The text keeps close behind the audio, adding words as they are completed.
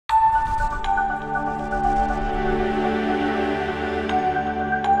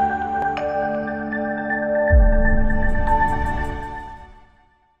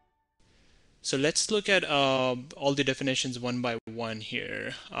So let's look at all the definitions one by one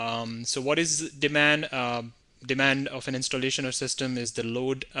here. So what is demand? Demand of an installation or system is the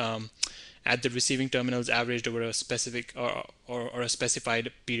load at the receiving terminals averaged over a specific or a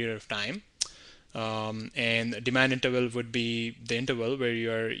specified period of time. And demand interval would be the interval where you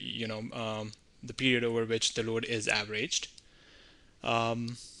are, the period over which the load is averaged.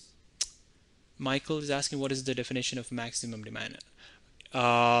 Michael is asking what is the definition of maximum demand.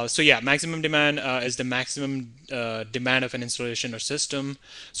 So yeah, maximum demand is the maximum demand of an installation or system.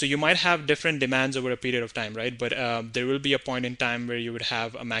 So you might have different demands over a period of time, right? But there will be a point in time where you would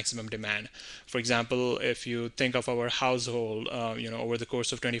have a maximum demand. For example, if you think of our household, over the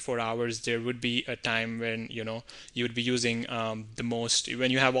course of 24 hours, there would be a time when, you would be using the most, when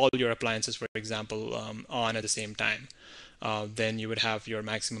you have all your appliances, for example, on at the same time. Then you would have your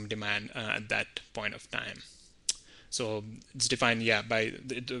maximum demand at that point of time. So it's defined, yeah, by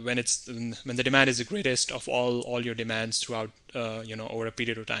when the demand is the greatest of all your demands throughout, over a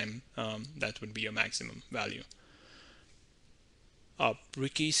period of time. That would be your maximum value.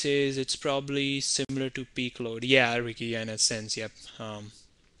 Ricky says it's probably similar to peak load. Yeah, Ricky, yeah, in a sense, yep.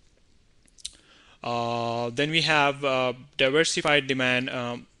 Then we have diversified demand,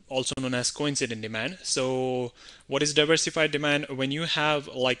 also known as coincident demand. So what is diversified demand? When you have,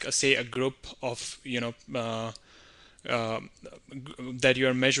 like, say, a group of, uh, that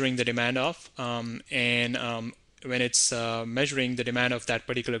you're measuring the demand of, and when it's measuring the demand of that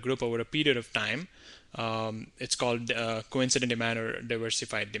particular group over a period of time, it's called coincident demand or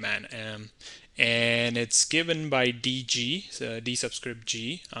diversified demand, and it's given by DG, so D subscript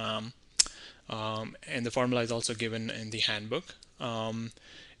G, and the formula is also given in the handbook.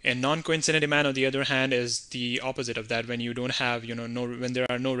 And non-coincident demand, on the other hand, is the opposite of that. When you don't have, when there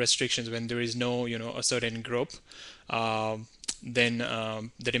are no restrictions, when there is no, a certain group, uh, then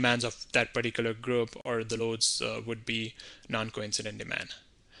the demands of that particular group or the loads would be non-coincident demand.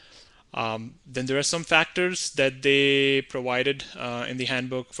 Then there are some factors that they provided in the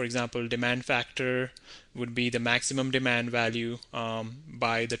handbook. For example, demand factor would be the maximum demand value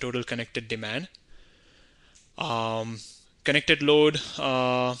by the total connected demand. Connected load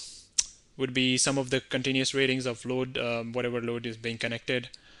would be some of the continuous ratings of load, whatever load is being connected.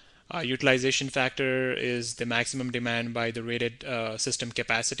 Utilization factor is the maximum demand by the rated system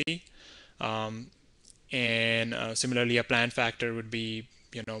capacity. And similarly, a plant factor would be,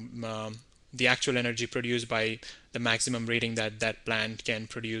 the actual energy produced by the maximum rating that that plant can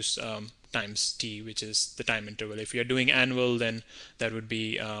produce times T, which is the time interval. If you're doing annual, then that would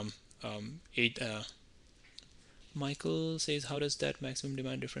be 8. Michael says, how does that maximum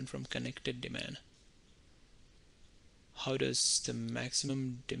demand different from connected demand? How does the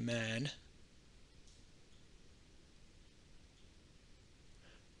maximum demand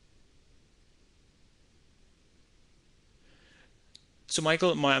So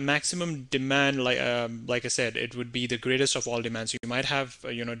Michael, my maximum demand, like I said, it would be the greatest of all demands. So you might have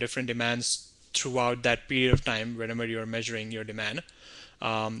different demands throughout that period of time whenever you're measuring your demand.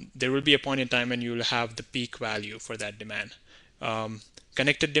 There will be a point in time when you'll have the peak value for that demand.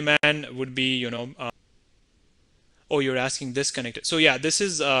 Connected demand would be, oh, you're asking this connected. So yeah, this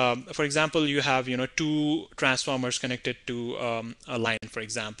is, for example, you have, two transformers connected to a line, for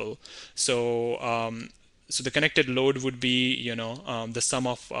example. So the connected load would be, the sum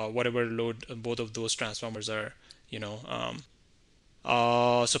of whatever load both of those transformers are, you know.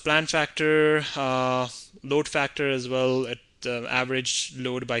 So plant factor, load factor as well, at average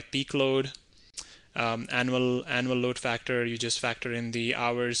load by peak load. Annual load factor, you just factor in the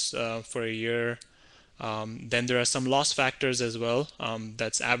hours for a year. Then there are some loss factors as well.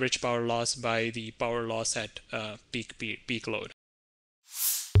 That's average power loss by the power loss at peak load.